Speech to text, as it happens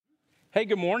Hey,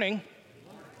 good morning.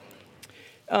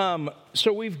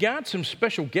 So we've got some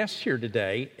special guests here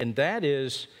today, and that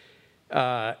is,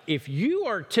 if you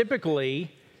are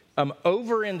typically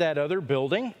over in that other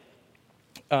building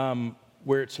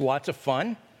where it's lots of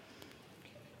fun,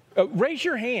 raise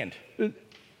your hand. Look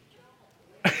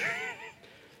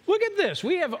at this.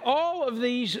 We have all of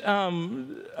these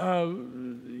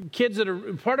kids that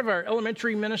are part of our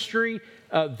elementary ministry.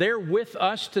 They're with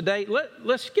us today.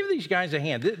 Let's give these guys a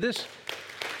hand. This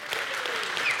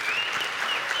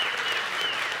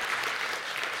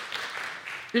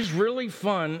is really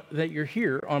fun that you're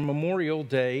here on Memorial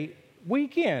Day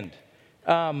weekend.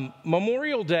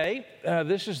 Memorial Day,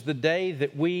 this is the day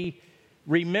that we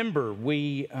remember.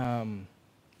 We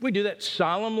do that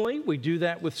solemnly. We do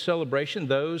that with celebration.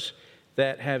 Those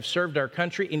that have served our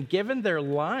country and given their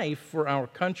life for our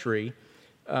country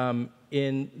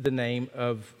in the name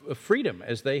of freedom,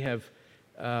 as they have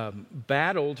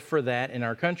battled for that in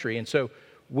our country. And so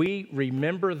we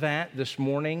remember that this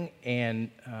morning,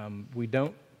 and we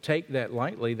don't take that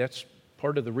lightly. That's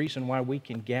part of the reason why we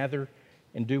can gather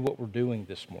and do what we're doing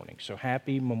this morning. So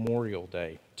happy Memorial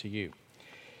Day to you.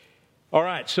 All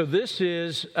right, so this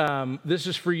is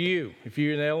for you. If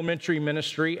you're in the elementary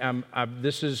ministry,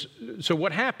 so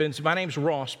what happens, my name's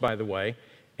Ross, by the way,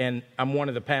 and I'm one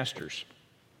of the pastors.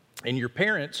 And your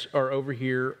parents are over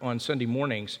here on Sunday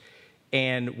mornings,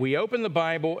 and we open the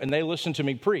Bible, and they listen to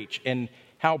me preach. And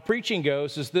how preaching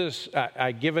goes is this: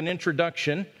 I give an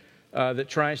introduction that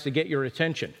tries to get your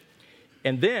attention.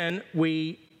 And then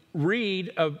we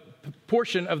read a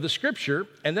portion of the Scripture,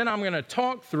 and then I'm going to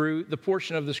talk through the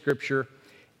portion of the Scripture,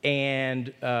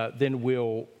 and then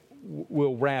we'll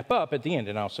wrap up at the end,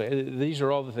 and I'll say, these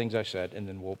are all the things I said, and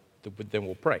then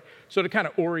we'll pray. So to kind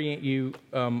of orient you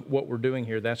what we're doing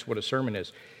here, that's what a sermon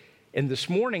is. And this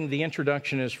morning, the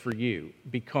introduction is for you,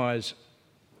 because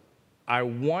I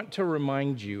want to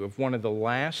remind you of one of the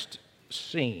last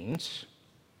scenes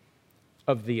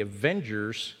of the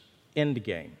Avengers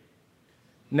Endgame.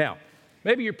 Now,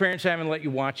 maybe your parents haven't let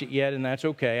you watch it yet, and that's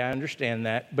okay. I understand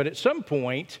that. But at some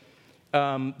point,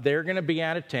 they're going to be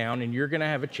out of town, and you're going to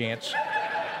have a chance.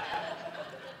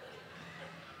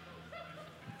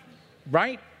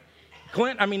 Right?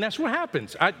 Clint, I mean, that's what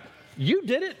happens. You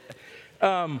did it.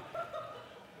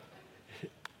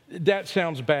 That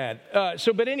sounds bad.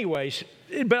 But anyways,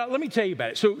 let me tell you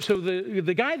about it. So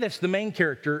the guy that's the main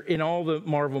character in all the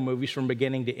Marvel movies from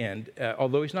beginning to end,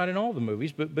 although he's not in all the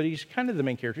movies, but he's kind of the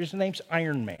main character. His name's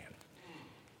Iron Man.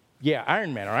 Yeah,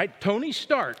 Iron Man, all right? Tony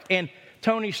Stark. And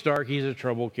Tony Stark, he's a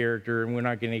trouble character, and we're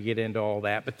not going to get into all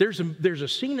that. But there's a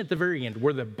scene at the very end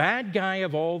where the bad guy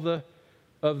of all the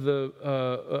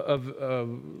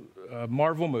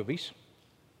Marvel movies,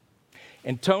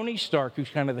 and Tony Stark,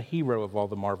 who's kind of the hero of all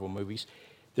the Marvel movies,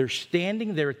 they're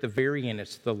standing there at the very end.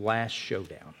 It's the last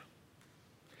showdown.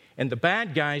 And the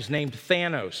bad guy's named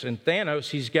Thanos. And Thanos,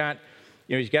 he's got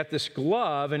this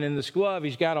glove, and in this glove,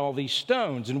 he's got all these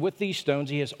stones. And with these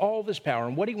stones, he has all this power.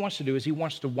 And what he wants to do is he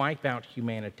wants to wipe out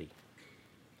humanity.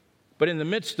 But in the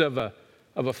midst of a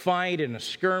fight and a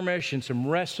skirmish and some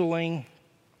wrestling,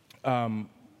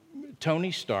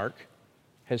 Tony Stark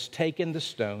has taken the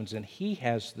stones, and he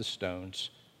has the stones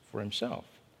for himself.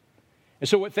 And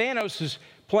so what Thanos is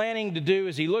planning to do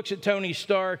is he looks at Tony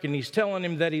Stark, and he's telling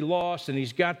him that he lost, and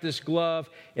he's got this glove,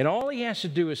 and all he has to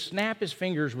do is snap his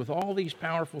fingers with all these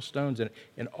powerful stones in it,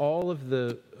 and all of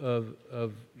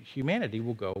humanity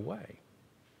will go away.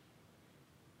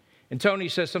 And Tony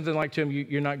says something like to him,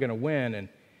 "You're not going to win." And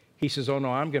he says, "Oh,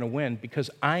 no, I'm going to win because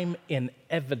I'm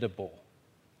inevitable,"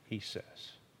 he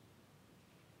says.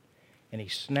 And he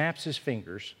snaps his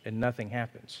fingers, and nothing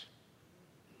happens.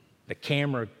 The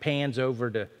camera pans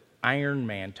over to Iron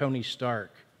Man, Tony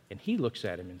Stark, and he looks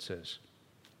at him and says,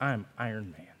 "I'm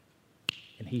Iron Man."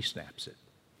 And he snaps it,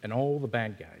 and all the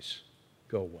bad guys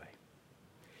go away.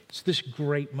 It's this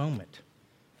great moment.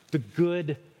 The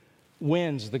good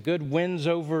wins. The good wins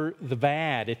over the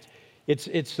bad. It's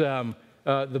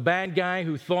the bad guy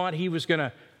who thought he was going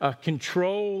to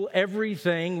control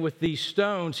everything with these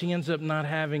stones. He ends up not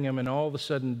having them, and all of a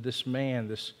sudden, this man,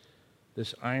 this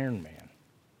Iron Man,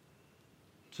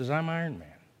 says, "I'm Iron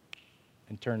Man,"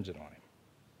 and turns it on him.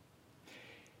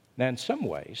 Now, in some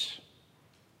ways,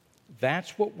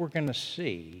 that's what we're going to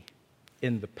see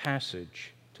in the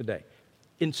passage today.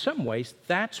 In some ways,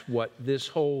 that's what this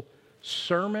whole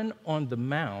Sermon on the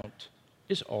Mount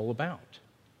is all about.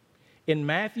 In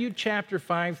Matthew chapter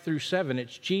 5 through 7,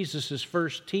 it's Jesus'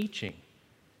 first teaching.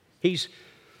 He's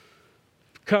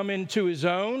come into his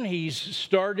own. He's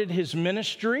started his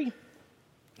ministry.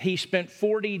 He spent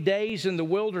 40 days in the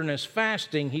wilderness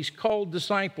fasting. He's called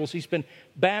disciples. He's been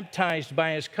baptized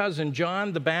by his cousin,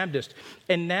 John the Baptist.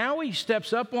 And now he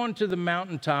steps up onto the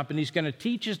mountaintop and he's going to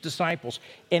teach his disciples.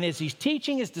 And as he's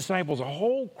teaching his disciples, a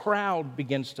whole crowd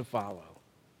begins to follow.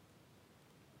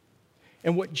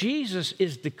 And what Jesus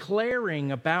is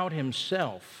declaring about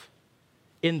himself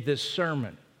in this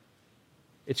sermon,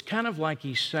 it's kind of like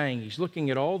he's saying, he's looking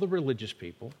at all the religious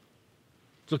people,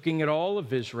 he's looking at all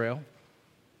of Israel,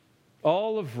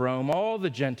 all of Rome, all the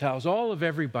Gentiles, all of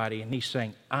everybody, and he's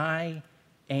saying, I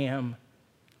am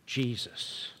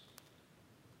Jesus.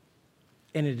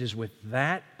 And it is with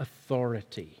that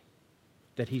authority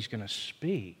that he's going to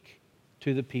speak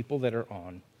to the people that are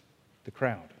on the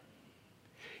crowd.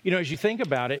 You know, as you think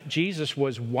about it, Jesus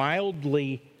was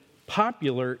wildly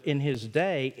popular in his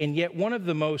day, and yet one of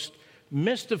the most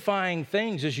mystifying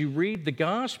things as you read the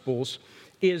Gospels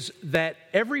is that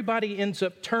everybody ends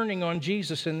up turning on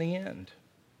Jesus in the end.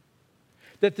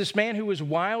 That this man who was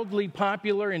wildly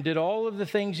popular and did all of the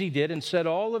things he did and said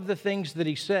all of the things that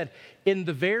he said, in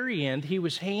the very end, he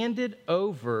was handed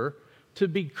over to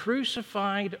be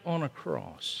crucified on a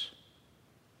cross.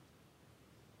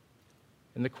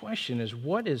 And the question is,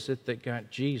 what is it that got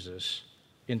Jesus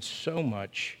in so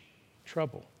much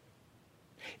trouble?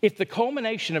 If the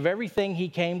culmination of everything he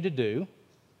came to do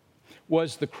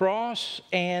was the cross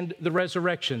and the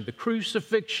resurrection, the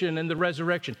crucifixion and the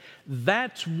resurrection,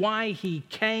 that's why he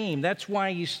came. That's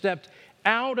why he stepped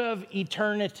out of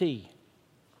eternity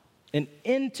and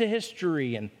into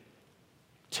history and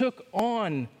took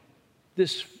on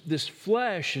this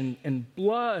flesh and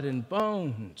blood and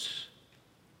bones.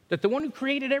 That the one who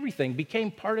created everything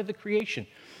became part of the creation.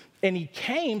 And he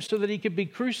came so that he could be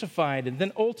crucified and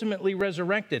then ultimately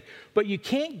resurrected. But you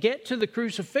can't get to the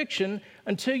crucifixion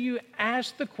until you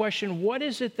ask the question, what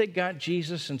is it that got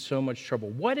Jesus in so much trouble?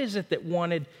 What is it that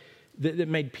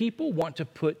made people want to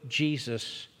put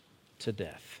Jesus to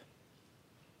death?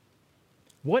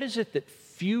 What is it that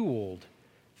fueled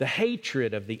the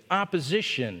hatred of the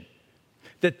opposition,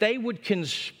 that they would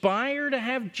conspire to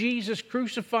have Jesus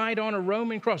crucified on a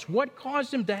Roman cross? What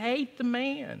caused them to hate the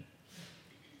man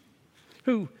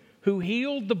who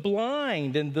healed the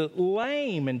blind and the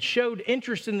lame and showed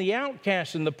interest in the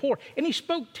outcast and the poor? And he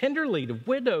spoke tenderly to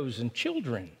widows and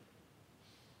children.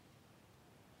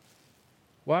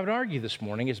 Well, I would argue this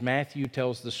morning, as Matthew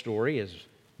tells the story, as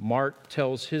Mark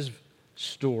tells his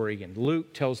story, and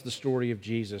Luke tells the story of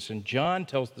Jesus, and John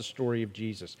tells the story of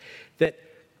Jesus, that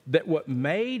what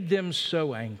made them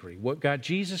so angry, what got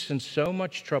Jesus in so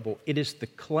much trouble, it is the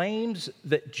claims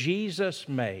that Jesus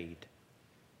made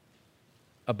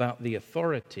about the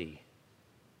authority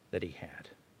that he had.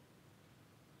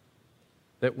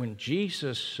 That when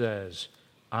Jesus says,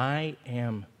 I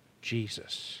am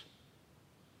Jesus,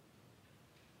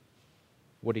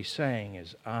 what he's saying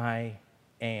is, I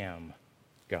am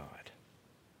God.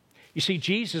 You see,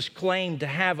 Jesus claimed to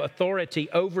have authority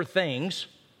over things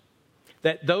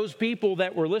that those people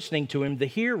that were listening to him, the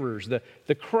hearers, the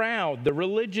crowd, the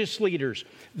religious leaders,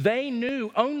 they knew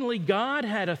only God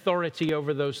had authority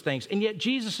over those things. And yet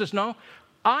Jesus says, no,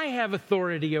 I have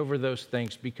authority over those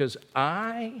things because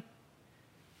I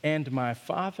and my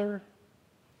Father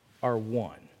are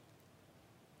one.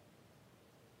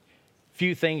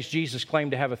 Few things Jesus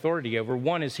claimed to have authority over.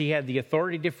 One is he had the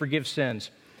authority to forgive sins.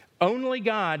 Only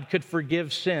God could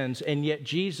forgive sins, and yet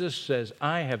Jesus says,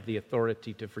 I have the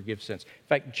authority to forgive sins. In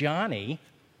fact, Johnny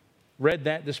read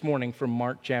that this morning from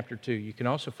Mark chapter 2. You can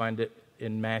also find it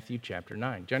in Matthew chapter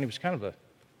 9. Johnny, was kind of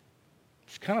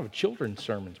a children's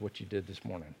sermon is what you did this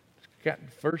morning. Got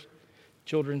the first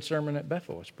children's sermon at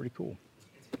Bethel. It's pretty cool.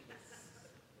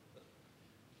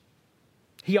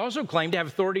 He also claimed to have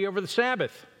authority over the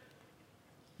Sabbath.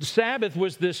 The Sabbath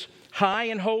was this high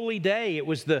and holy day. It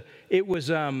was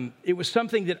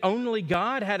something that only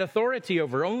God had authority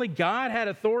over. Only God had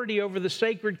authority over the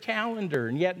sacred calendar.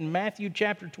 And yet in Matthew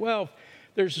chapter 12,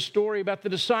 there's a story about the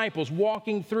disciples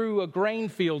walking through a grain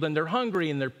field, and they're hungry,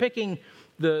 and they're picking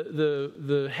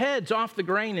the heads off the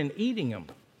grain and eating them.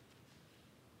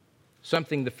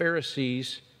 Something the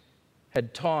Pharisees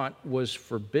had taught was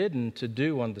forbidden to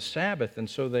do on the Sabbath, and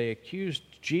so they accused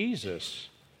Jesus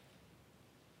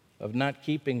of not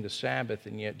keeping the Sabbath,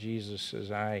 and yet Jesus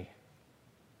says, I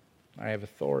have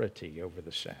authority over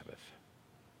the Sabbath.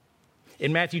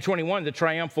 In Matthew 21, the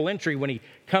triumphal entry, when he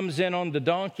comes in on the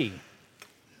donkey,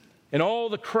 and all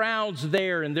the crowd's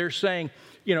there, and they're saying,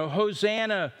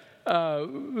 Hosanna,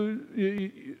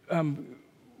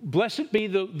 blessed be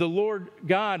the Lord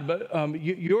God, but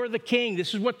you're the king.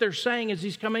 This is what they're saying as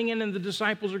he's coming in, and the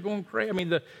disciples are going crazy.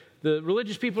 The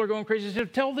religious people are going crazy. They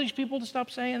said, tell these people to stop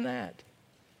saying that.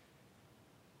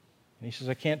 And he says,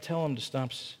 I can't tell him to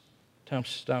stop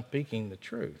speaking the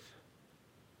truth.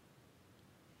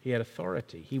 He had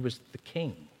authority. He was the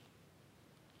king.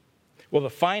 Well, the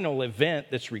final event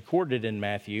that's recorded in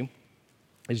Matthew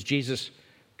is Jesus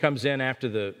comes in after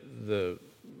the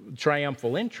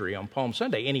triumphal entry on Palm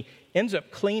Sunday, and he ends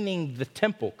up cleansing the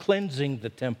temple.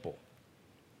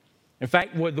 In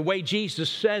fact, the way Jesus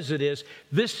says it is,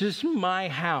 this is my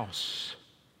house.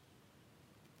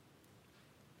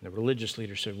 And the religious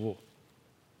leader said, well,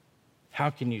 how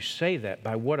can you say that?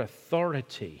 By what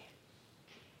authority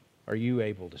are you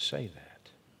able to say that?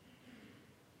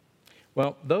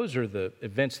 Well, those are the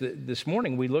events that this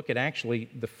morning we look at actually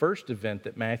the first event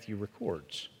that Matthew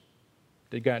records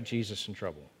that got Jesus in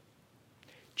trouble.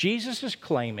 Jesus is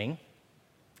claiming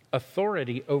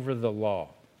authority over the law,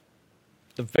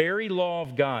 the very law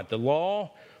of God, the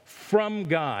law from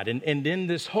God. And in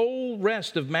this whole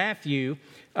rest of Matthew,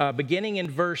 beginning in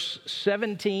verse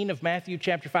 17 of Matthew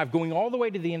chapter 5, going all the way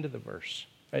to the end of the verse,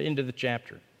 into the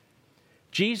chapter,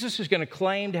 Jesus is going to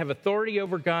claim to have authority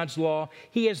over God's law.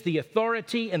 He has the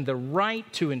authority and the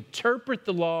right to interpret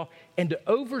the law and to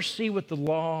oversee what the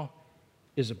law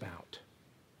is about.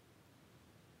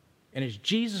 And as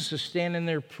Jesus is standing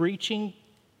there preaching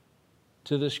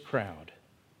to this crowd,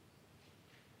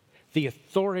 the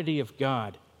authority of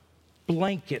God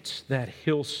blankets that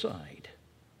hillside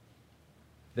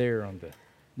there on the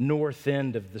north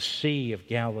end of the Sea of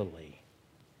Galilee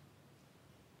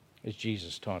as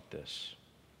Jesus taught this.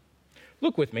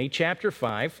 Look with me, chapter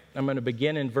 5. I'm going to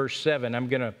begin in verse 7.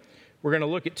 We're going to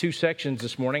look at two sections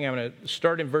this morning. I'm going to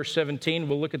start in verse 17.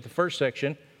 We'll look at the first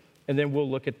section, and then we'll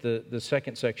look at the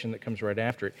second section that comes right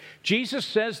after it. Jesus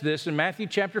says this in Matthew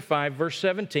chapter 5, verse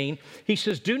 17. He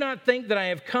says, "Do not think that I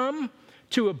have come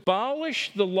to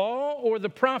abolish the law or the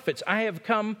prophets. I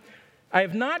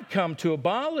have not come to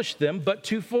abolish them, but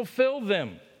to fulfill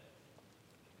them.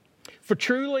 For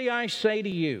truly I say to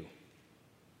you,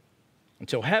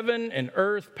 until heaven and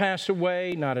earth pass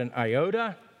away, not an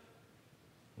iota,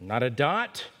 not a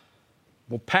dot,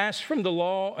 will pass from the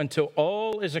law until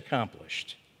all is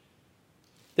accomplished.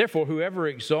 Therefore, whoever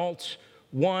relaxes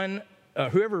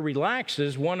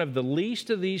one of the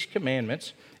least of these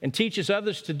commandments and teaches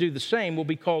others to do the same will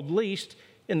be called least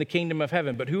in the kingdom of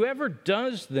heaven. But whoever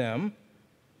does them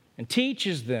and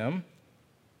teaches them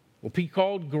will be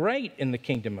called great in the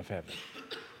kingdom of heaven.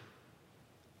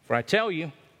 For I tell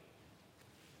you,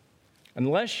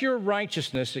 unless your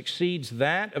righteousness exceeds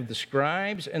that of the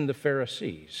scribes and the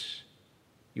Pharisees,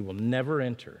 you will never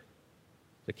enter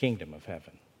the kingdom of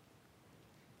heaven."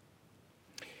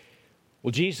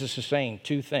 Well, Jesus is saying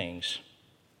two things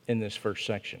in this first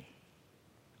section.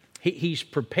 He's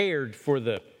prepared for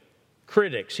the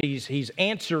critics. He's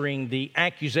answering the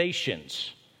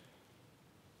accusations.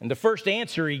 And the first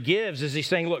answer he gives is he's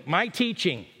saying, look, my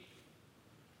teaching,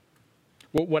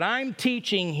 what I'm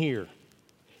teaching here,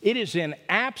 it is in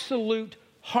absolute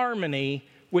harmony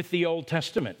with the Old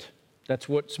Testament. That's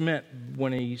what's meant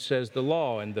when he says the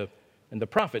law and the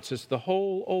prophets. It's the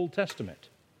whole Old Testament.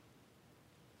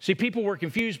 See, people were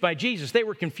confused by Jesus. They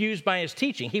were confused by his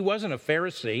teaching. He wasn't a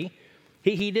Pharisee.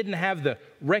 He didn't have the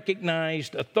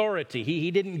recognized authority. He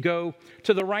didn't go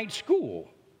to the right school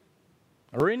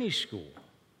or any school.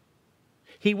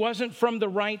 He wasn't from the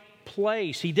right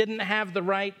place. He didn't have the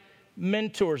right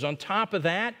mentors. On top of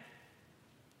that,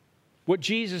 what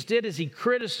Jesus did is he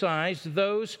criticized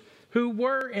those who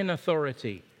were in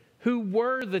authority, who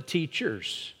were the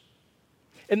teachers.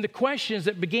 And the questions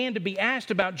that began to be asked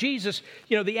about Jesus,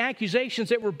 the accusations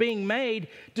that were being made,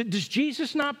 does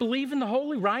Jesus not believe in the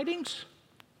Holy Writings?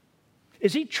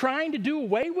 Is he trying to do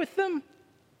away with them?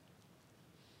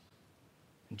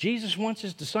 Jesus wants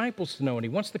his disciples to know, and he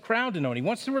wants the crowd to know, and he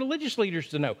wants the religious leaders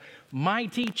to know, my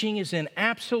teaching is in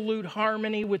absolute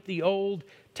harmony with the Old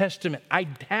Testament. I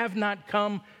have not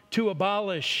come to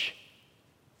abolish.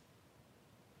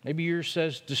 Maybe yours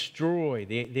says destroy.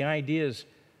 The idea is,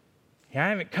 I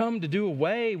haven't come to do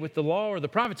away with the law or the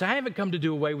prophets. I haven't come to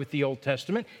do away with the Old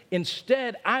Testament.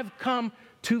 Instead, I've come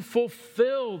to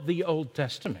fulfill the Old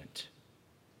Testament.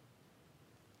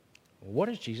 What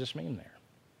does Jesus mean there?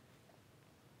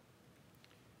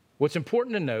 What's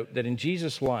important to note that in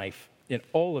Jesus' life, in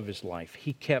all of his life,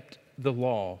 he kept the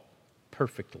law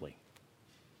perfectly.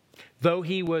 Though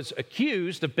he was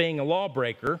accused of being a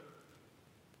lawbreaker,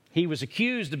 he was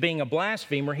accused of being a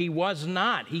blasphemer, he was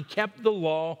not. He kept the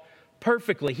law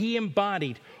perfectly. He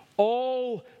embodied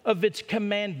all of its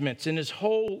commandments in his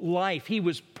whole life. He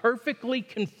was perfectly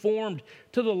conformed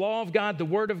to the law of God, the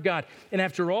Word of God. And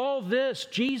after all this,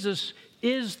 Jesus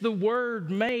is the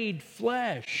Word made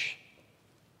flesh.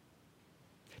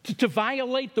 To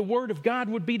violate the Word of God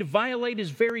would be to violate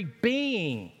His very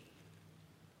being.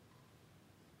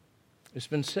 It's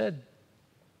been said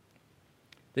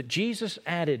that Jesus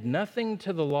added nothing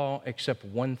to the law except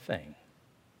one thing: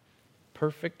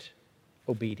 perfect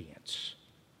obedience.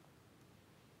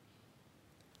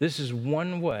 This is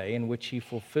one way in which He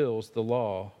fulfills the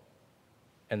law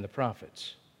and the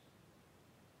prophets.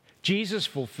 Jesus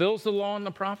fulfills the law and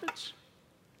the prophets.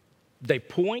 They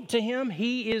point to Him.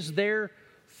 He is their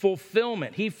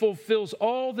fulfillment. He fulfills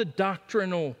all the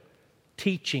doctrinal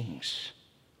teachings,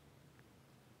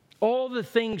 all the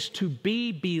things to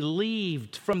be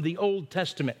believed from the Old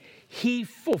Testament. He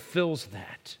fulfills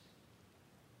that.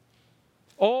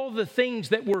 All the things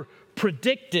that were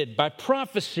predicted by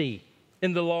prophecy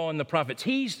in the law and the prophets.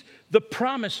 He's the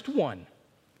promised one.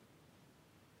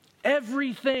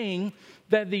 Everything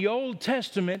that the Old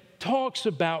Testament talks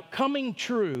about coming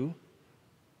true,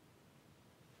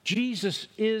 Jesus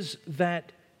is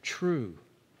that true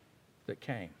that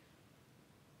came.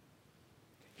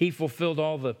 He fulfilled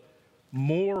all the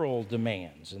moral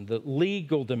demands and the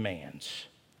legal demands.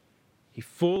 He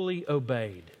fully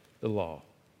obeyed the law.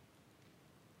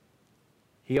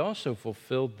 He also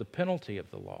fulfilled the penalty of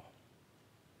the law.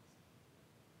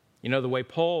 You know, the way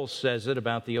Paul says it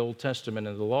about the Old Testament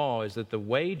and the law is that the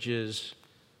wages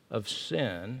of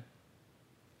sin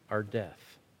are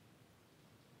death.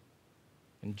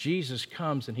 And Jesus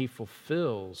comes and He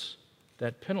fulfills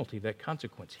that penalty, that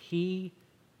consequence. He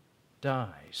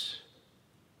dies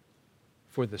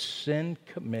for the sin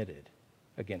committed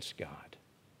against God.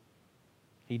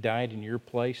 He died in your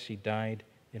place. He died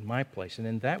in my place. And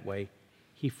in that way,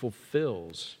 He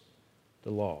fulfills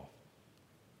the law.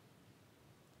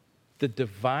 The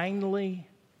divinely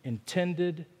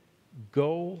intended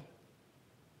goal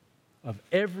of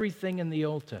everything in the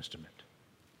Old Testament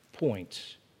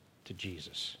points to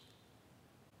Jesus.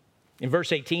 In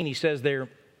verse 18, he says there,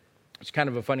 it's kind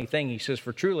of a funny thing. He says,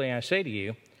 "For truly I say to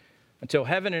you, until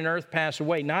heaven and earth pass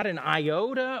away, not an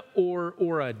iota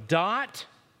or a dot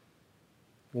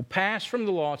will pass from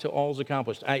the law till all is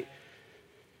accomplished."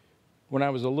 When I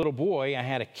was a little boy, I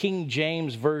had a King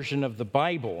James version of the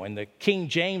Bible, and the King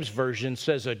James version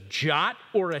says a jot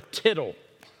or a tittle.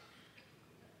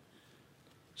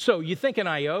 So you think an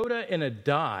iota and a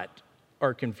dot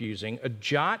are confusing. A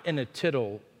jot and a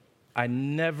tittle, I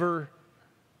never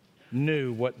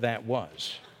knew what that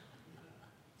was.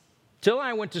 Till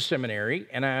I went to seminary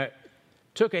and I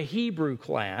took a Hebrew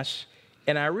class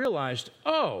and I realized,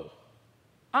 oh,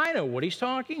 I know what he's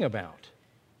talking about.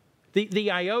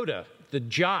 The iota, the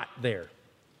jot there,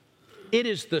 it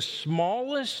is the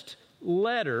smallest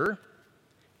letter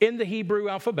in the Hebrew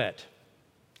alphabet.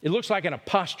 It looks like an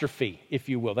apostrophe, if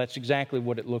you will. That's exactly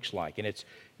what it looks like. And it's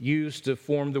used to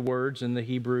form the words in the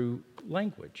Hebrew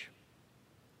language.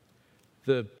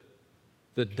 The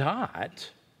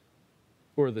dot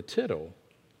or the tittle,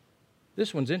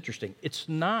 this one's interesting. It's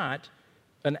not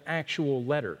an actual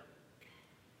letter,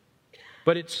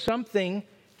 but it's something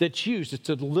that's used. It's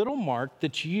a little mark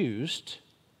that's used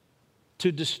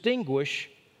to distinguish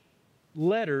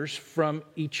letters from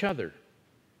each other.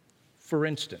 For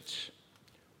instance,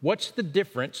 what's the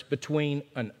difference between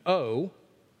an O,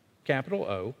 capital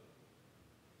O,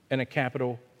 and a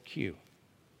capital Q?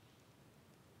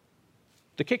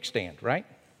 The kickstand, right?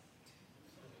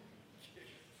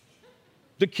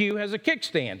 The Q has a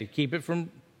kickstand to keep it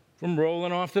from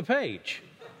rolling off the page.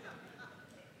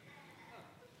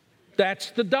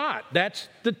 That's the dot. That's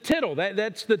the tittle.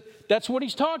 That's what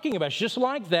he's talking about. It's just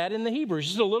like that in the Hebrew. It's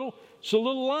just a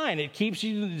little line. It keeps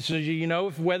you, so you know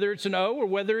whether it's an O or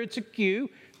whether it's a Q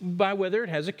by whether it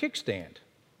has a kickstand.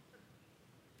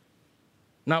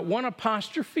 Not one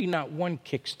apostrophe, not one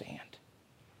kickstand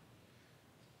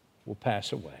will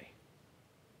pass away.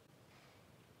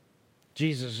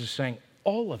 Jesus is saying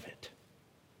all of it.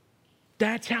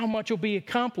 That's how much will be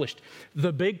accomplished.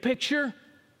 The big picture,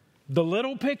 the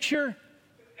little picture,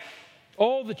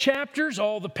 all the chapters,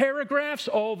 all the paragraphs,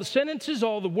 all the sentences,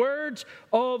 all the words,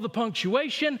 all the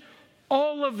punctuation,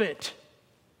 all of it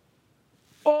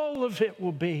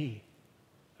will be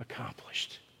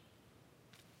accomplished.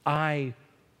 I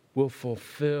will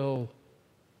fulfill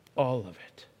all of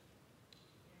it.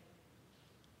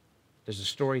 There's a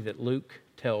story that Luke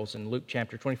tells in Luke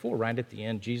chapter 24, right at the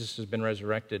end. Jesus has been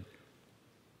resurrected.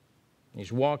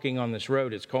 He's walking on this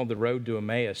road. It's called the road to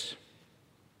Emmaus.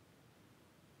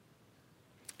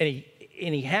 And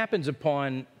he happens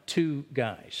upon two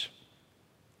guys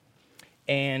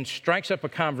and strikes up a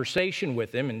conversation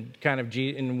with them. And kind of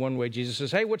in one way, Jesus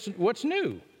says, "Hey, what's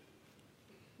new?"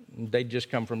 And they'd just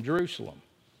come from Jerusalem.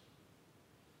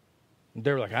 And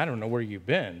they're like, "I don't know where you've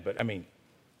been, but I mean,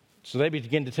 So they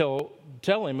begin to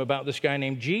tell him about this guy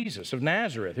named Jesus of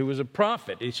Nazareth, who was a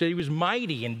prophet. He said he was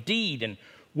mighty in deed and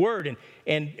word.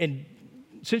 And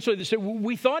essentially they said,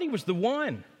 we thought he was the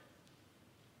one.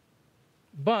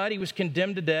 But he was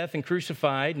condemned to death and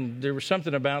crucified, and there was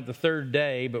something about the third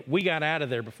day, but we got out of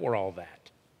there before all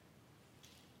that.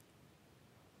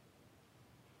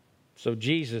 So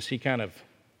Jesus, he kind of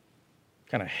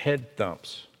head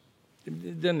thumps.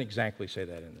 It doesn't exactly say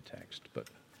that in the text, but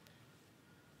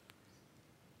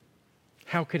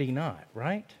how could he not,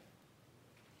 right?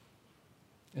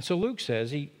 And so Luke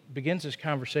says, he begins this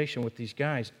conversation with these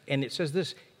guys, and it says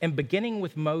this, and beginning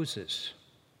with Moses,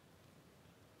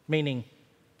 meaning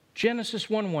Genesis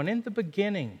 1:1, in the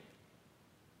beginning,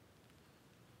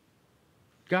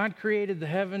 God created the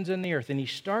heavens and the earth, and he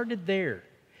started there.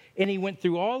 And he went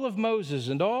through all of Moses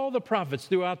and all the prophets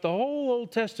throughout the whole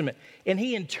Old Testament, and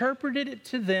he interpreted it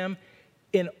to them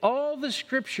in all the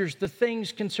scriptures, the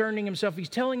things concerning himself. He's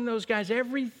telling those guys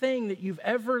everything that you've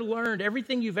ever learned,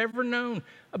 everything you've ever known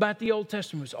about the Old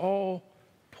Testament was all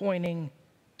pointing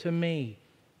to me.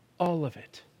 All of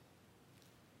it.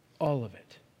 All of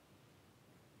it.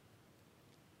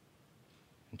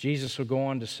 Jesus will go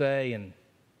on to say, and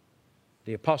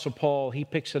the Apostle Paul, he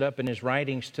picks it up in his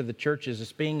writings to the churches,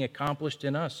 it's being accomplished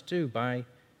in us too by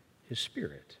his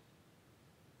Spirit.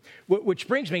 Which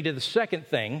brings me to the second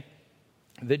thing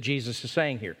that Jesus is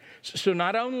saying here. So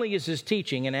not only is his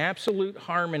teaching in absolute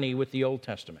harmony with the Old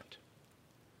Testament,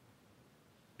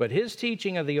 but his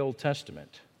teaching of the Old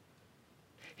Testament,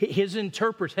 his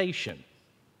interpretation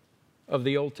of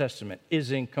the Old Testament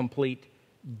is in complete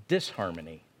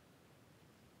disharmony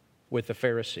with the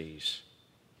Pharisees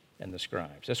and the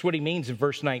scribes. That's what he means in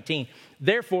verse 19.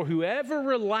 Therefore, whoever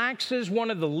relaxes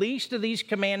one of the least of these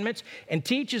commandments and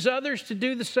teaches others to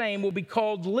do the same will be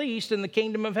called least in the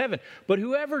kingdom of heaven. But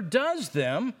whoever does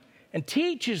them and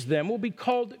teaches them will be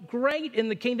called great in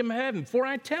the kingdom of heaven. For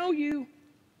I tell you,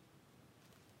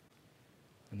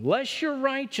 unless your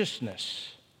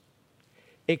righteousness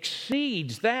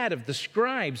exceeds that of the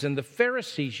scribes and the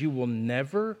Pharisees, you will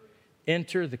never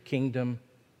enter the kingdom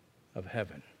of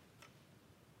heaven.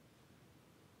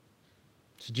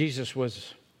 So Jesus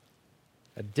was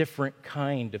a different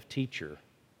kind of teacher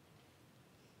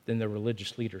than the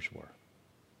religious leaders were.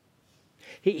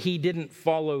 He didn't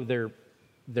follow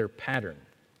their pattern.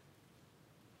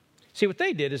 See, what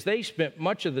they did is they spent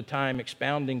much of the time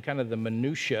expounding kind of the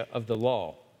minutia of the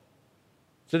law.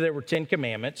 So there were 10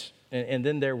 commandments, and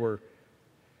then there were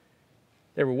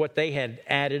what they had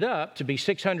added up to be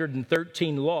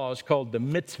 613 laws called the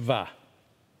mitzvah.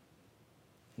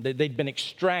 They'd been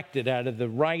extracted out of the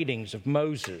writings of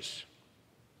Moses.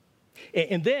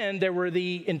 And then there were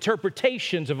the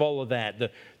interpretations of all of that,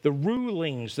 the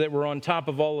rulings that were on top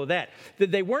of all of that.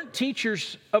 That they weren't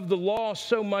teachers of the law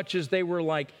so much as they were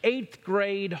like 8th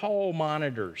grade hall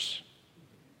monitors.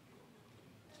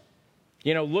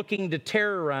 You know, looking to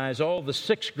terrorize all the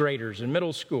 6th graders in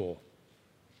middle school.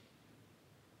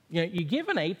 You know, you give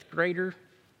an 8th grader,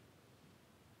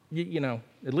 you know,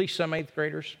 at least some 8th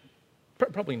graders,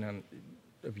 probably none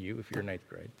of you if you're in 8th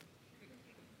grade,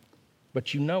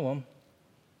 but you know them.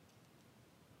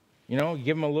 You know, you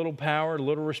give them a little power, a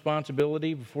little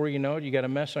responsibility, before you know it, you got a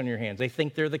mess on your hands. They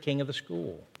think they're the king of the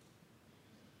school.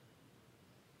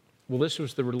 Well, this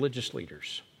was the religious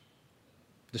leaders,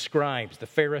 the scribes, the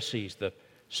Pharisees, the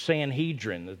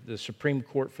Sanhedrin, the Supreme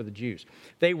Court for the Jews.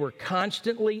 They were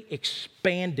constantly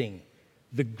expanding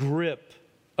the grip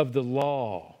of the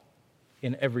law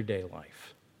in everyday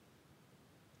life.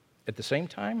 At the same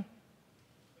time,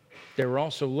 they were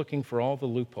also looking for all the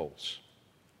loopholes.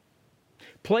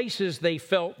 Places they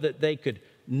felt that they could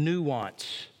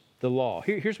nuance the law.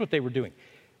 Here's what they were doing.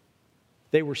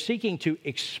 They were seeking to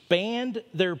expand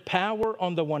their power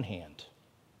on the one hand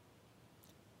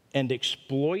and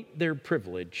exploit their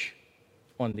privilege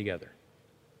on the other.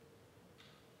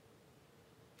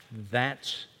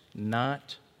 That's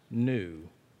not new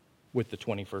with the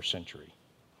 21st century.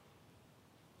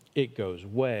 It goes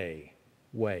way,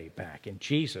 way back, and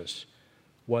Jesus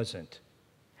wasn't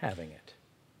having it.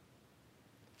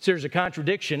 So there's a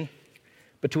contradiction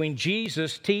between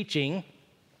Jesus' teaching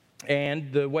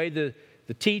and the way the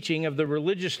teaching of the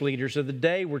religious leaders of the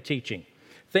day were teaching.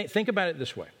 Think about it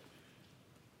this way.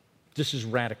 This is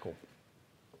radical.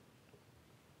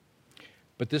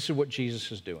 But this is what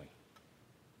Jesus is doing.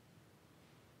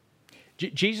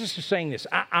 Jesus is saying this,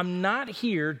 I'm not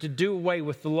here to do away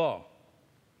with the law.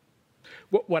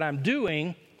 What I'm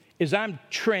doing is I'm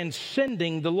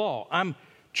transcending the law. I'm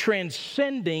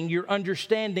transcending your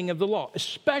understanding of the law,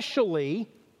 especially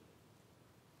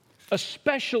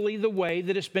especially the way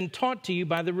that it's been taught to you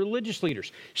by the religious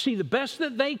leaders. See, the best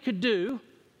that they could do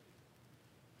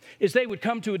is they would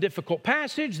come to a difficult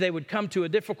passage, they would come to a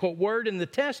difficult word in the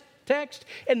text,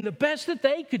 and the best that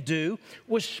they could do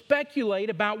was speculate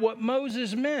about what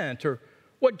Moses meant or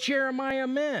what Jeremiah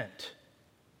meant.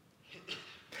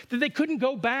 That they couldn't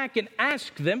go back and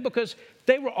ask them because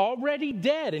they were already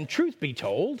dead, and truth be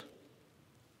told,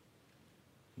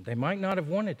 they might not have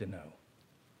wanted to know.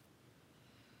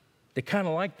 They kind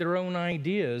of liked their own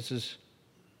ideas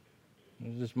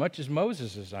as much as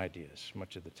Moses' ideas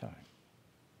much of the time.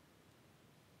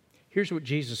 Here's what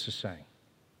Jesus is saying.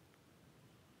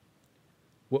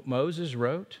 What Moses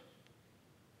wrote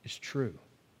is true.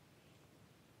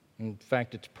 In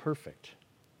fact, it's perfect.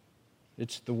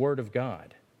 It's the Word of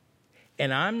God.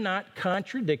 And I'm not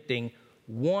contradicting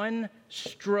one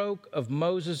stroke of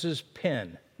Moses'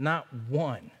 pen, not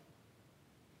one.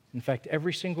 In fact,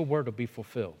 every single word will be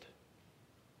fulfilled.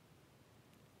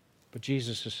 But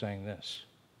Jesus is saying this.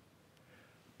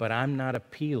 But I'm not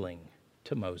appealing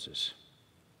to Moses.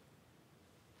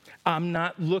 I'm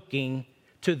not looking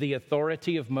to the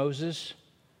authority of Moses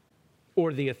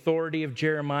or the authority of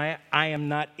Jeremiah. I am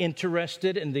not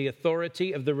interested in the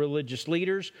authority of the religious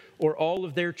leaders or all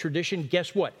of their tradition.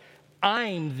 Guess what?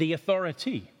 I'm the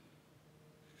authority.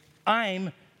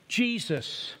 I'm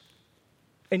Jesus.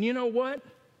 And you know what?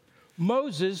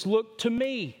 Moses looked to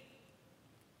me.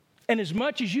 And as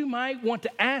much as you might want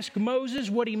to ask Moses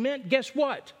what he meant, guess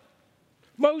what?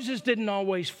 Moses didn't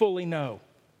always fully know.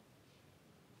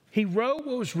 He wrote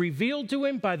what was revealed to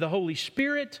him by the Holy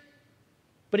Spirit,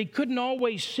 but he couldn't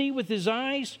always see with his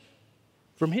eyes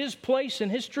from his place in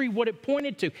history what it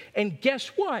pointed to. And guess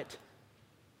what?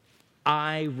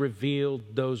 I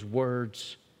revealed those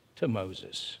words to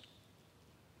Moses,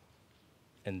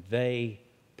 and they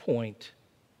point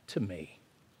to me.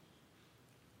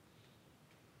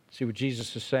 See what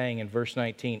Jesus is saying in verse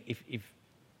 19. He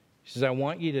says, I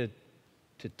want you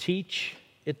to teach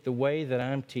it the way that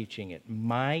I'm teaching it.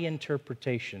 My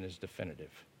interpretation is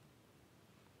definitive.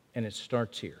 And it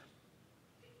starts here.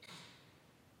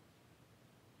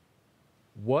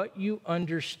 What you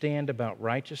understand about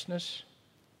righteousness,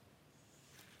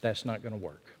 that's not going to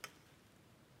work.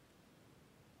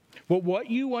 But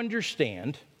what you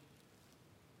understand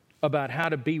about how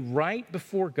to be right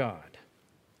before God,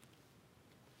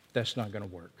 that's not going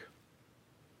to work.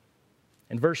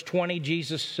 In verse 20,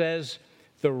 Jesus says,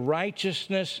 the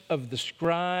righteousness of the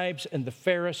scribes and the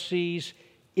Pharisees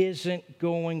isn't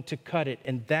going to cut it.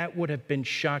 And that would have been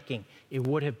shocking. It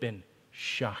would have been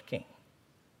shocking.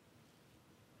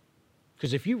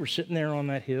 Because if you were sitting there on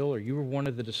that hill or you were one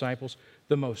of the disciples,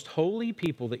 the most holy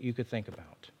people that you could think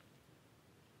about.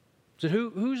 So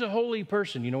who's a holy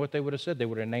person? You know what they would have said? They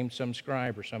would have named some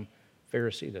scribe or some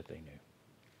Pharisee that they knew.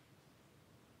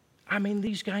 I mean,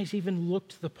 these guys even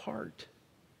looked the part.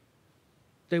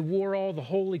 They wore all the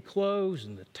holy clothes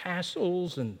and the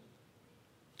tassels and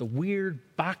the weird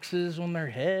boxes on their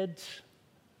heads.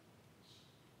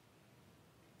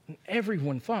 And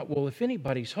everyone thought, well, if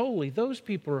anybody's holy, those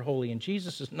people are holy. And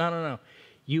Jesus says, no.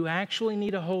 You actually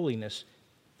need a holiness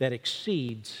that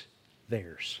exceeds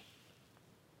theirs.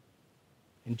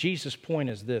 And Jesus' point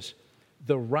is this: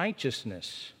 the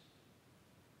righteousness,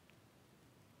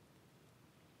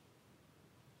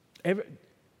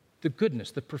 the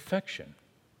goodness, the perfection,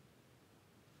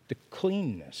 the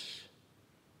cleanness,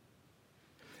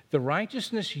 the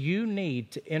righteousness you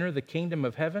need to enter the kingdom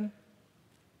of heaven,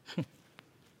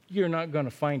 you're not going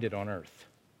to find it on earth.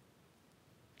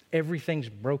 Everything's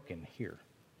broken here.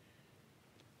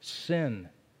 Sin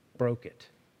broke it.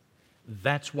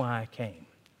 That's why I came.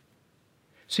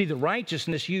 See, the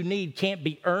righteousness you need can't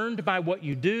be earned by what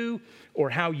you do or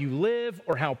how you live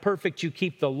or how perfect you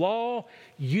keep the law.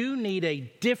 You need a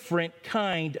different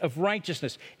kind of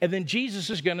righteousness. And then Jesus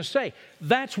is going to say,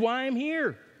 that's why I'm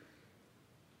here.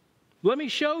 Let me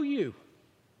show you.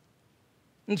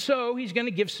 And so he's going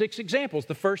to give 6 examples.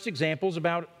 The first example is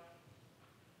about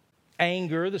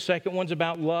anger. The second one's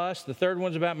about lust. The third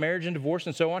one's about marriage and divorce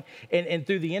and so on. And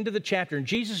through the end of the chapter, and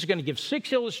Jesus is going to give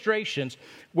 6 illustrations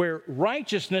where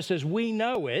righteousness as we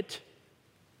know it,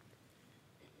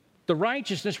 the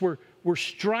righteousness we're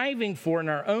striving for in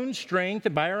our own strength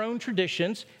and by our own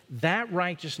traditions, that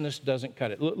righteousness doesn't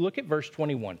cut it. Look at verse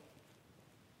 21.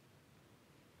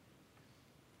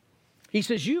 He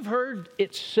says, you've heard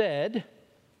it said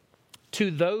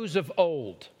to those of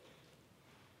old,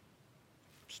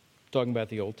 talking about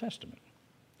the Old Testament,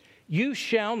 you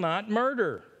shall not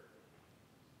murder.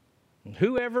 And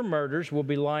whoever murders will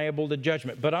be liable to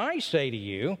judgment. But I say to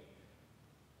you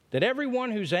that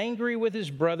everyone who's angry with his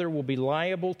brother will be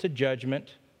liable to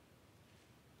judgment.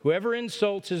 Whoever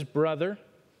insults his brother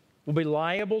will be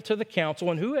liable to the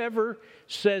council, and whoever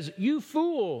says, "You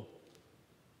fool,"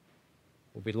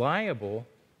 will be liable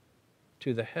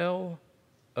to the hell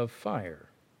of fire.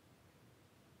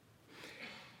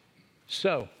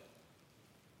 So,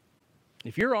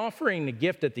 if you're offering a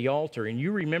gift at the altar and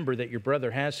you remember that your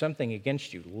brother has something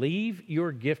against you, leave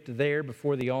your gift there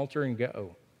before the altar and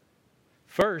go.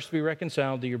 First, be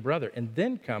reconciled to your brother, and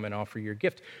then come and offer your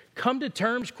gift. Come to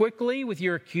terms quickly with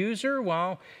your accuser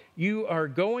while you are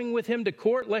going with him to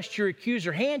court, lest your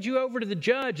accuser hand you over to the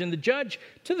judge, and the judge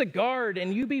to the guard,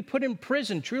 and you be put in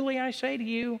prison. Truly, I say to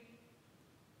you,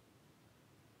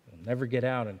 you'll never get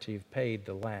out until you've paid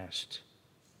the last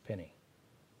penny.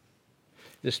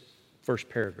 This first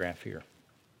paragraph here.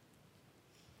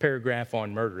 Paragraph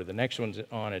on murder. The next one's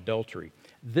on adultery.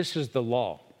 This is the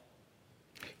law.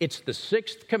 It's the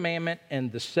 6th commandment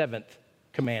and the 7th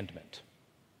commandment.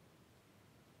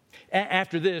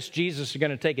 After this, Jesus is going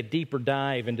to take a deeper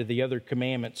dive into the other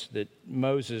commandments that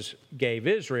Moses gave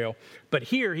Israel. But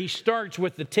here he starts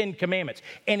with the 10 commandments.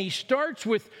 And he starts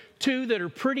with 2 that are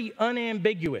pretty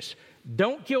unambiguous.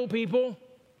 Don't kill people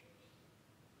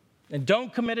and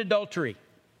don't commit adultery.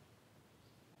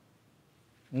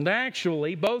 And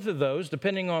actually, both of those,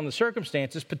 depending on the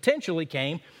circumstances, potentially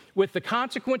came with the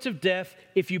consequence of death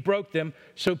if you broke them,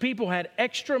 so people had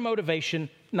extra motivation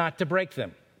not to break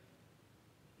them.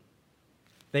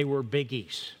 They were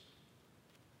biggies.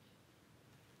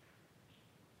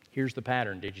 Here's the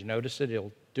pattern. Did you notice it?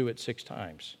 He'll do it 6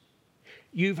 times.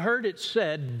 You've heard it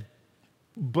said,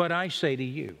 but I say to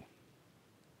you.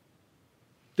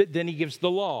 Then he gives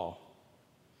the law.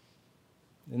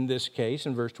 In this case,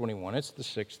 in verse 21, it's the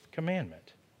 6th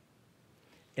commandment.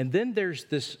 And then there's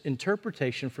this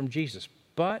interpretation from Jesus.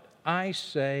 But I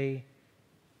say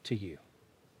to you.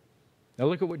 Now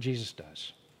look at what Jesus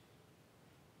does.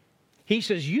 He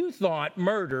says, you thought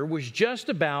murder was just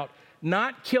about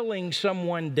not killing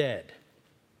someone dead.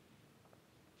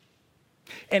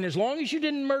 And as long as you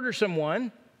didn't murder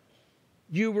someone,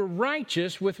 you were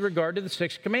righteous with regard to the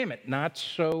 6th commandment. Not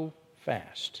so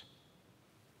fast.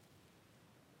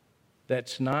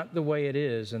 That's not the way it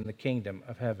is in the kingdom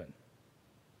of heaven.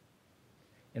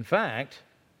 In fact,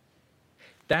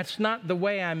 that's not the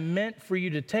way I meant for you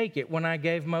to take it when I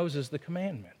gave Moses the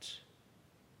commandments.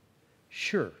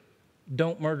 Sure,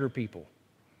 don't murder people.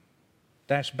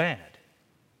 That's bad.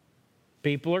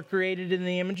 People are created in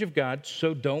the image of God,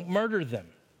 so don't murder them.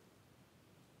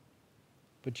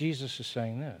 But Jesus is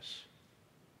saying this.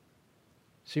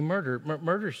 See,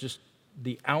 murder is just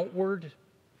the outward,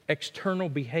 external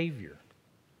behavior.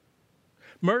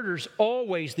 Murder's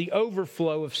always the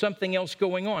overflow of something else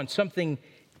going on, something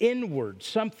inward,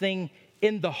 something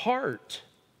in the heart.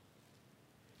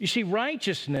 You see,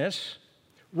 righteousness,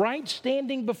 right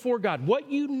standing before God,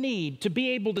 what you need to be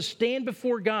able to stand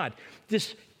before God,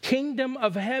 this kingdom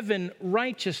of heaven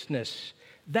righteousness,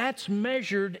 that's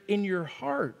measured in your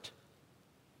heart,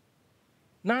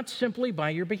 not simply by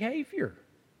your behavior.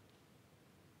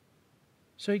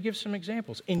 So he gives some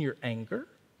examples. In your anger,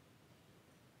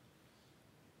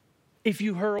 if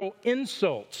you hurl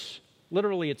insults,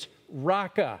 literally it's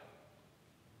raka,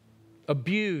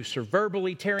 abuse, or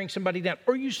verbally tearing somebody down,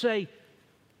 or you say,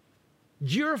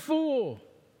 you're a fool.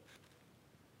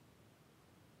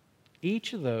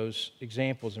 Each of those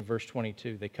examples in verse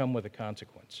 22, they come with a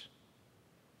consequence.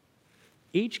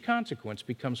 Each consequence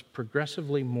becomes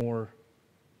progressively more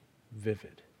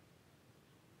vivid.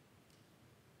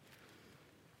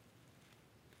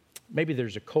 Maybe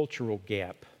there's a cultural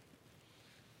gap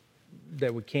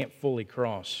that we can't fully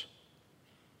cross.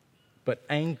 But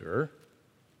anger,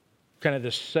 kind of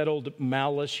this settled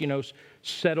malice,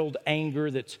 settled anger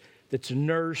that's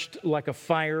nursed like a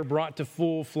fire brought to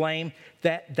full flame,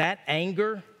 that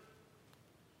anger,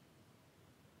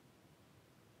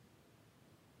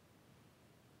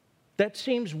 that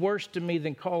seems worse to me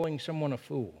than calling someone a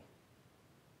fool.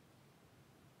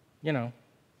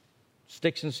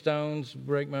 Sticks and stones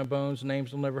break my bones,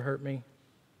 names will never hurt me.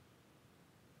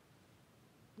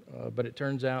 But it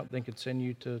turns out they could send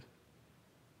you to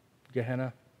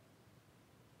Gehenna,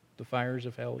 the fires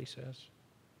of hell, he says.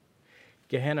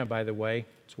 Gehenna, by the way,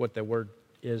 it's what the word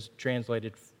is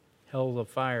translated, hell of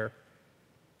fire.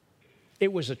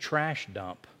 It was a trash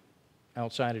dump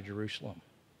outside of Jerusalem.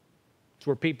 It's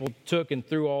where people took and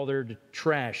threw all their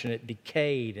trash, and it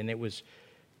decayed, and it was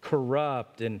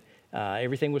corrupt, and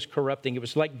everything was corrupting. It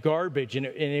was like garbage, and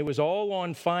it was all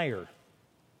on fire.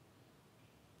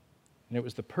 And it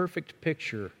was the perfect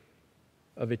picture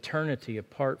of eternity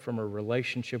apart from a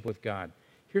relationship with God.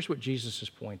 Here's what Jesus'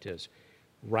 point is.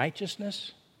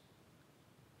 Righteousness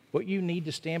what you need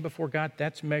to stand before God,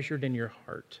 that's measured in your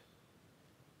heart.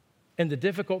 And the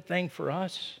difficult thing for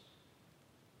us,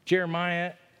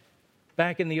 Jeremiah,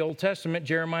 back in the Old Testament,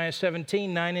 Jeremiah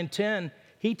 17, 9 and 10,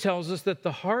 he tells us that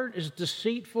the heart is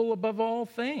deceitful above all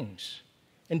things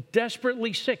and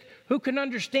desperately sick. Who can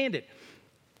understand it?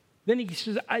 Then he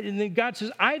says, and then God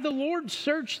says, I, the Lord,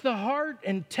 search the heart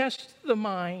and test the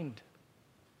mind.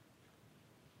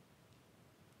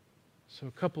 So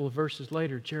a couple of verses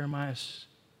later, Jeremiah's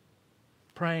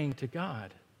praying to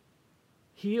God,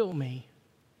 heal me.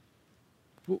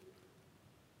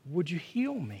 Would you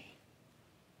heal me?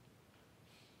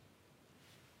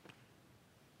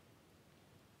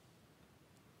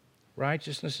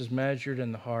 Righteousness is measured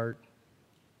in the heart.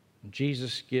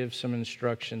 Jesus gives some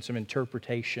instruction, some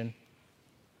interpretation,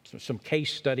 some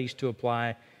case studies to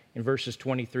apply in verses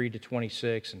 23 to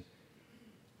 26. And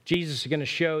Jesus is going to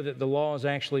show that the law is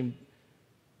actually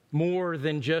more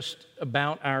than just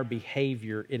about our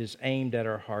behavior. It is aimed at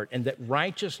our heart. And that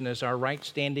righteousness, our right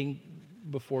standing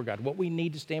before God, what we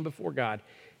need to stand before God,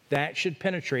 that should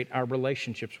penetrate our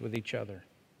relationships with each other.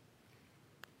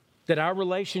 That our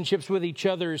relationships with each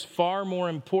other is far more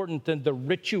important than the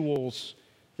rituals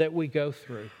that we go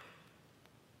through.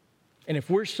 And if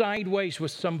we're sideways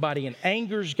with somebody and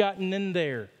anger's gotten in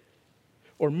there,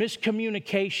 or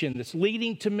miscommunication that's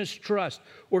leading to mistrust,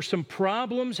 or some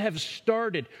problems have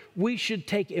started, we should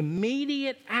take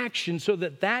immediate action so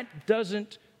that that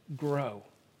doesn't grow.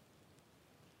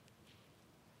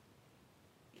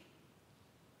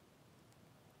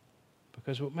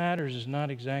 Because what matters is not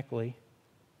exactly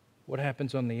what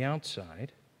happens on the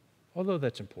outside, although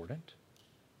that's important.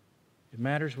 It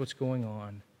matters what's going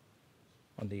on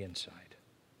the inside.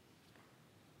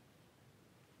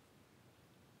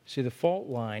 See, the fault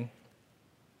line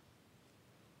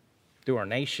through our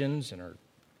nations and our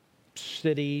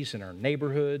cities and our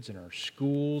neighborhoods and our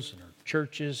schools and our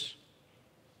churches,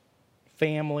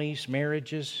 families,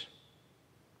 marriages,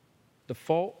 the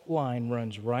fault line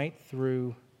runs right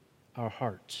through our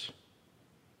hearts,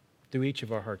 through each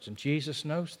of our hearts. And Jesus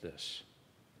knows this.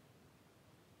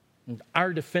 And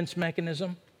our defense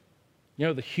mechanism,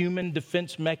 the human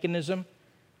defense mechanism,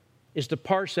 is to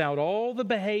parse out all the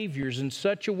behaviors in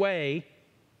such a way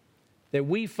that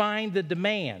we find the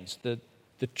demands, the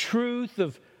truth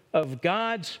of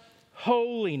God's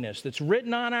holiness that's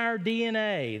written on our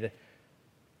DNA,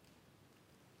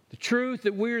 the truth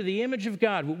that we're the image of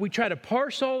God. We try to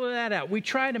parse all of that out. We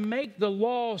try to make the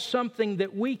law something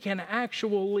that we can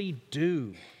actually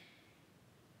do.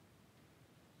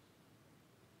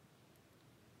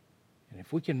 And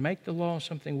if we can make the law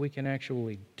something we can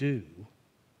actually do,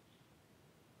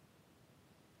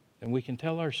 then we can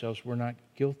tell ourselves we're not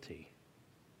guilty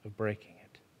of breaking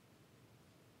it.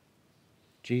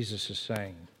 Jesus is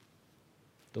saying,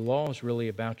 the law is really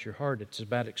about your heart. It's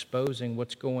about exposing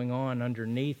what's going on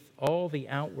underneath all the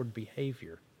outward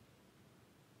behavior.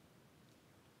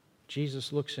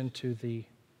 Jesus looks into the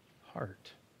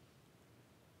heart.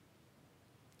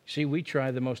 See, we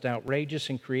try the most outrageous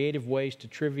and creative ways to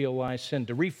trivialize sin,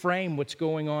 to reframe what's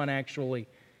going on actually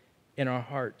in our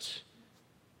hearts.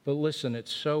 But listen,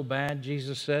 it's so bad,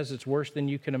 Jesus says, it's worse than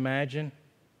you can imagine.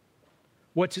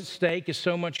 What's at stake is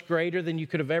so much greater than you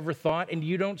could have ever thought, and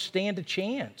you don't stand a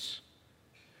chance.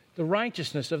 The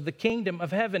righteousness of the kingdom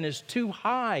of heaven is too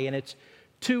high, and it's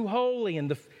too holy,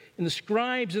 and the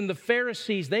scribes and the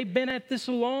Pharisees, they've been at this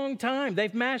a long time.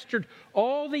 They've mastered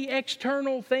all the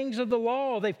external things of the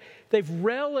law. They've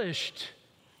relished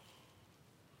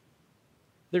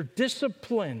their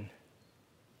discipline.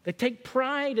 They take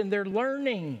pride in their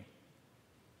learning.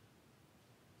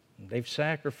 They've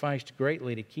sacrificed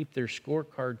greatly to keep their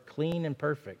scorecard clean and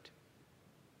perfect.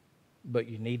 But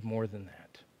you need more than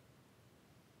that.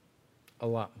 A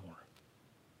lot more.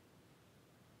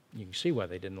 You can see why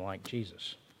they didn't like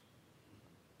Jesus.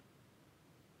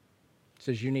 It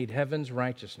says you need heaven's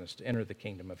righteousness to enter the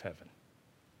kingdom of heaven.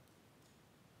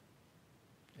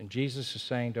 And Jesus is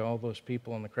saying to all those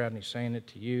people in the crowd, and he's saying it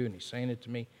to you, and he's saying it to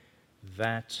me,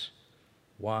 that's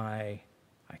why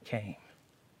I came.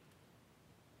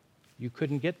 You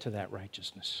couldn't get to that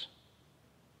righteousness.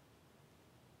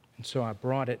 And so I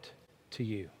brought it to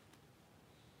you.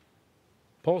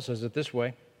 Paul says it this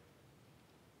way.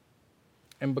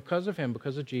 And because of him,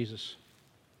 because of Jesus,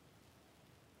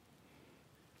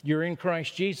 you're in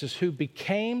Christ Jesus, who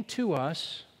became to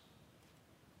us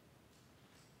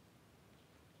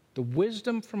the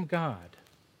wisdom from God,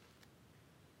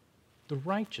 the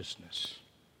righteousness,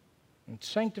 and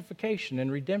sanctification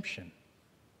and redemption.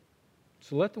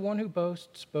 So let the one who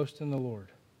boasts boast in the Lord.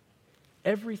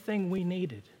 Everything we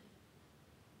needed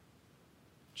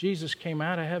Jesus came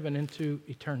out of heaven into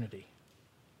eternity.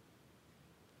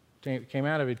 Came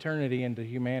out of eternity into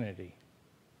humanity,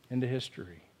 into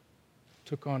history.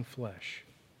 Took on flesh.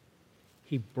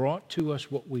 He brought to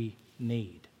us what we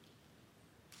need.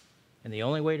 And the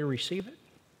only way to receive it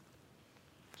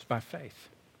is by faith.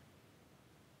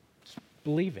 It's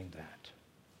believing that.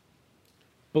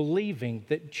 Believing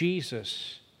that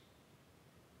Jesus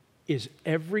is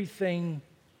everything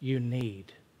you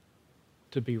need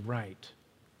to be right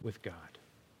with God.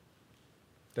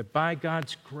 That by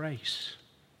God's grace,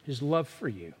 His love for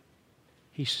you,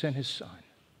 He sent His Son.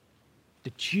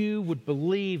 That you would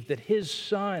believe that His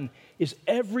Son is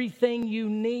everything you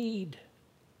need.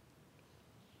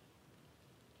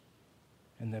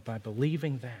 And that by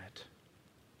believing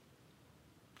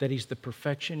that He's the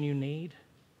perfection you need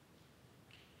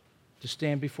to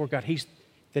stand before God,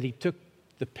 that He took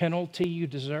the penalty you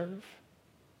deserve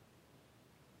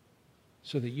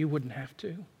so that you wouldn't have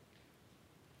to.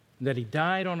 That He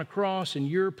died on a cross in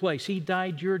your place. He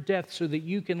died your death so that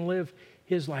you can live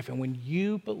His life. And when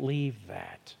you believe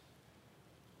that,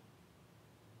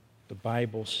 the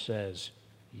Bible says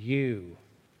you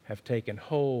have taken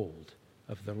hold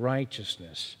of the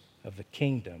righteousness of the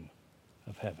kingdom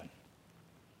of heaven.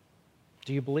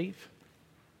 Do you believe?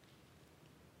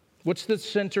 What's the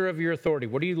center of your authority?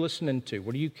 What are you listening to?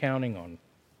 What are you counting on?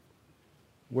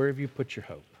 Where have you put your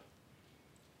hope?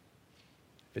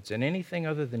 If it's in anything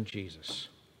other than Jesus,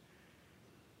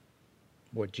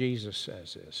 what Jesus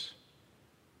says is,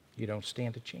 you don't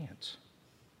stand a chance.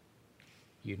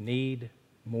 You need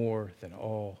more than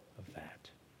all of that.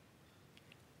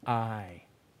 I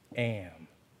am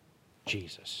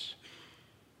Jesus.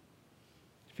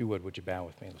 If you would you bow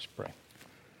with me? Let's pray.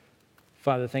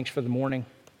 Father, thanks for the morning.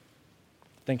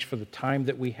 Thanks for the time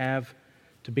that we have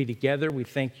to be together. We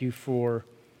thank you for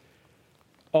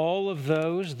all of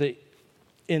those that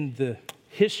in the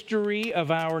history of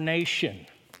our nation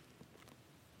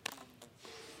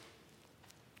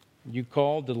you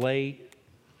called to lay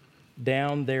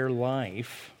down their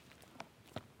life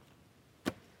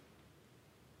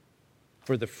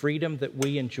for the freedom that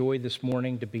we enjoy this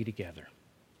morning to be together.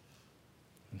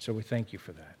 And so we thank you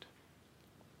for that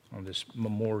on this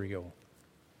Memorial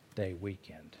Day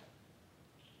weekend.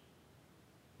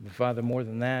 But Father, more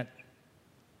than that,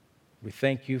 we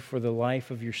thank you for the life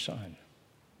of your Son,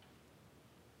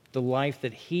 the life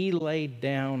that He laid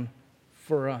down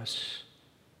for us,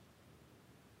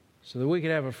 so that we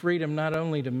could have a freedom not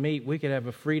only to meet, we could have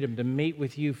a freedom to meet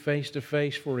with you face to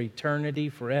face for eternity,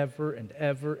 forever and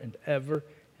ever and ever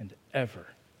and ever.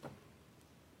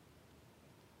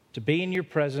 To be in your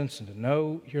presence and to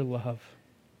know your love.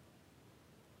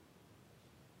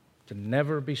 To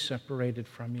never be separated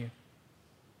from you.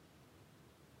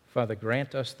 Father,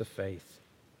 grant us the faith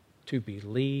to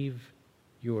believe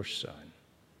your Son.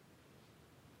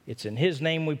 It's in His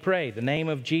name we pray, the name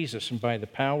of Jesus, and by the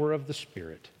power of the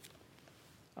Spirit.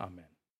 Amen.